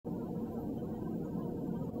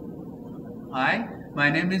Hi, my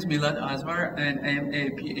name is Milad Azvar and I am a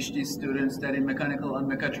PhD student studying Mechanical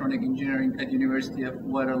and Mechatronic Engineering at University of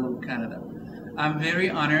Waterloo, Canada. I'm very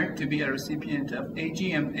honored to be a recipient of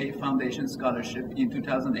AGMA Foundation Scholarship in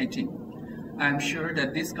 2018. I'm sure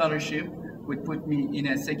that this scholarship would put me in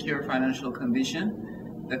a secure financial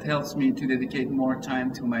condition that helps me to dedicate more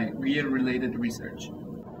time to my gear-related research.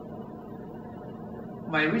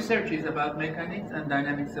 My research is about mechanics and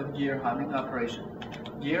dynamics of gear hobbing operation.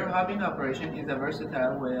 Gear hobbing operation is a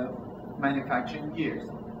versatile way of manufacturing gears.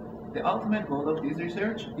 The ultimate goal of this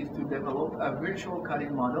research is to develop a virtual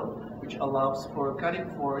cutting model which allows for cutting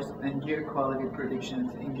force and gear quality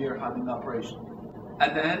predictions in gear hobbing operation.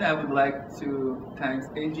 At the end, I would like to thank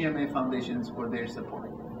AGMA Foundations for their support.